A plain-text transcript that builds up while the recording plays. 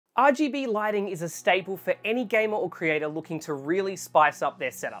RGB lighting is a staple for any gamer or creator looking to really spice up their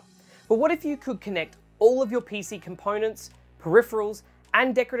setup. But what if you could connect all of your PC components, peripherals,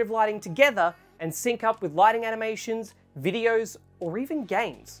 and decorative lighting together and sync up with lighting animations, videos, or even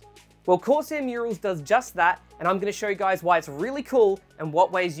games? Well, Corsair Murals does just that, and I'm going to show you guys why it's really cool and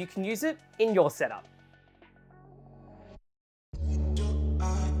what ways you can use it in your setup.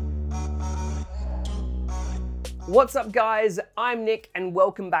 What's up guys, I'm Nick and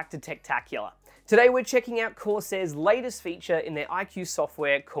welcome back to Techtacula. Today we're checking out Corsair's latest feature in their IQ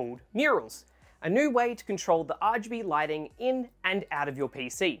software called Murals, a new way to control the RGB lighting in and out of your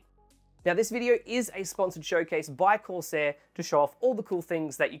PC. Now this video is a sponsored showcase by Corsair to show off all the cool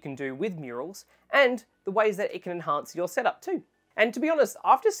things that you can do with Murals and the ways that it can enhance your setup too. And to be honest,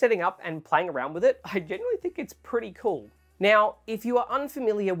 after setting up and playing around with it, I genuinely think it's pretty cool. Now, if you are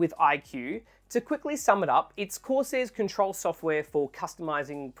unfamiliar with IQ, to quickly sum it up, it's Corsair's control software for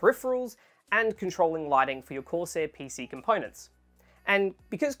customizing peripherals and controlling lighting for your Corsair PC components. And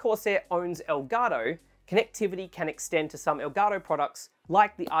because Corsair owns Elgato, connectivity can extend to some Elgato products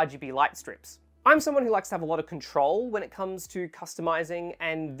like the RGB light strips. I'm someone who likes to have a lot of control when it comes to customizing,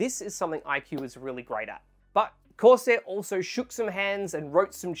 and this is something IQ is really great at. But Corsair also shook some hands and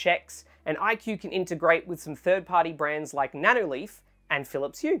wrote some checks, and IQ can integrate with some third-party brands like Nanoleaf and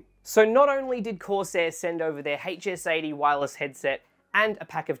Philips Hue. So not only did Corsair send over their HS80 wireless headset and a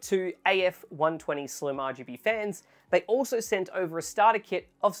pack of 2 AF120 Slim RGB fans, they also sent over a starter kit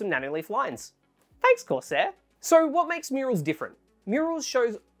of some Nanoleaf lines. Thanks Corsair! So what makes Murals different? Murals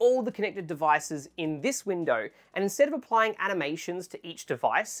shows all the connected devices in this window, and instead of applying animations to each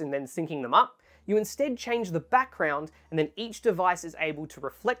device and then syncing them up, you instead change the background and then each device is able to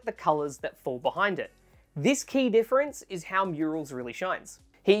reflect the colors that fall behind it. This key difference is how Murals really shines.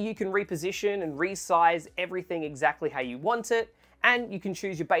 Here you can reposition and resize everything exactly how you want it, and you can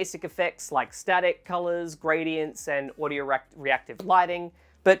choose your basic effects like static, colors, gradients, and audio reactive lighting.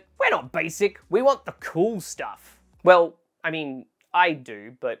 But we're not basic, we want the cool stuff. Well, I mean, I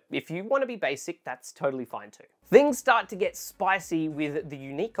do, but if you want to be basic, that's totally fine too. Things start to get spicy with the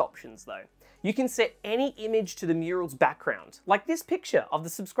unique options though. You can set any image to the Murals background, like this picture of the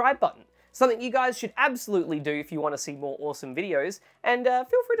subscribe button. Something you guys should absolutely do if you want to see more awesome videos, and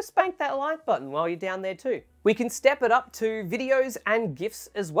feel free to spank that like button while you're down there too. We can step it up to videos and GIFs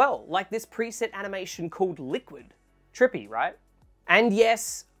as well, like this preset animation called Liquid. Trippy, right? And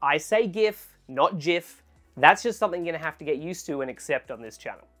yes, I say GIF, not GIF. That's just something you're gonna have to get used to and accept on this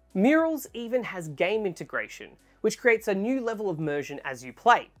channel. Murals even has game integration, which creates a new level of immersion as you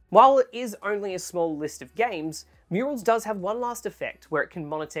play. While it is only a small list of games, Murals does have one last effect where it can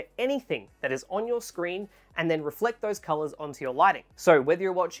monitor anything that is on your screen and then reflect those colors onto your lighting. So whether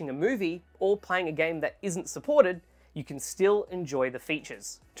you're watching a movie or playing a game that isn't supported, you can still enjoy the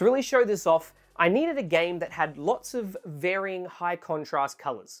features. To really show this off, I needed a game that had lots of varying high contrast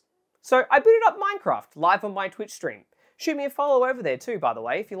colors. So I booted up Minecraft live on my Twitch stream. Shoot me a follow over there too, by the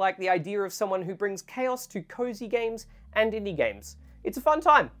way, if you like the idea of someone who brings chaos to cozy games and indie games. It's a fun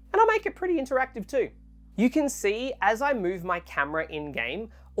time, and I'll make it pretty interactive too. You can see as I move my camera in-game,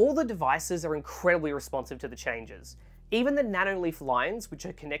 all the devices are incredibly responsive to the changes. Even the Nanoleaf lines, which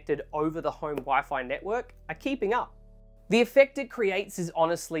are connected over the home Wi-Fi network, are keeping up. The effect it creates is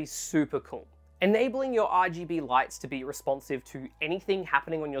honestly super cool. Enabling your RGB lights to be responsive to anything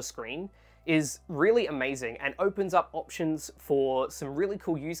happening on your screen is really amazing and opens up options for some really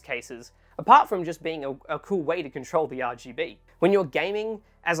cool use cases, apart from just being a cool way to control the RGB. When you're gaming,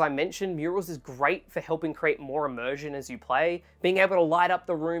 as I mentioned, Murals is great for helping create more immersion as you play. Being able to light up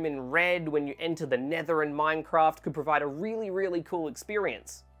the room in red when you enter the Nether in Minecraft could provide a really cool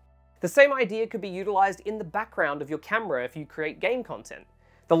experience. The same idea could be utilized in the background of your camera if you create game content.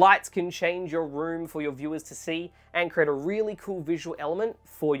 The lights can change your room for your viewers to see and create a really cool visual element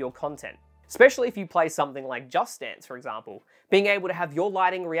for your content. Especially if you play something like Just Dance, for example. Being able to have your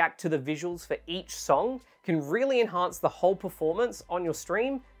lighting react to the visuals for each song can really enhance the whole performance on your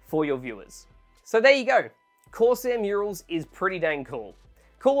stream for your viewers. So there you go. Corsair Murals is pretty dang cool.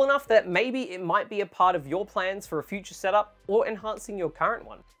 Cool enough that maybe it might be a part of your plans for a future setup or enhancing your current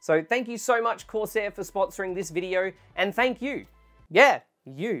one. So thank you so much Corsair for sponsoring this video, and thank you. Yeah,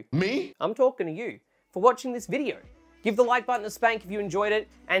 you. Me? I'm talking to you for watching this video. Give the like button a spank if you enjoyed it,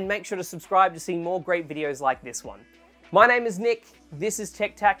 and make sure to subscribe to see more great videos like this one. My name is Nick, this is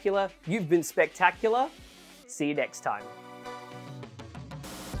Techtacula, you've been spectacular, see you next time.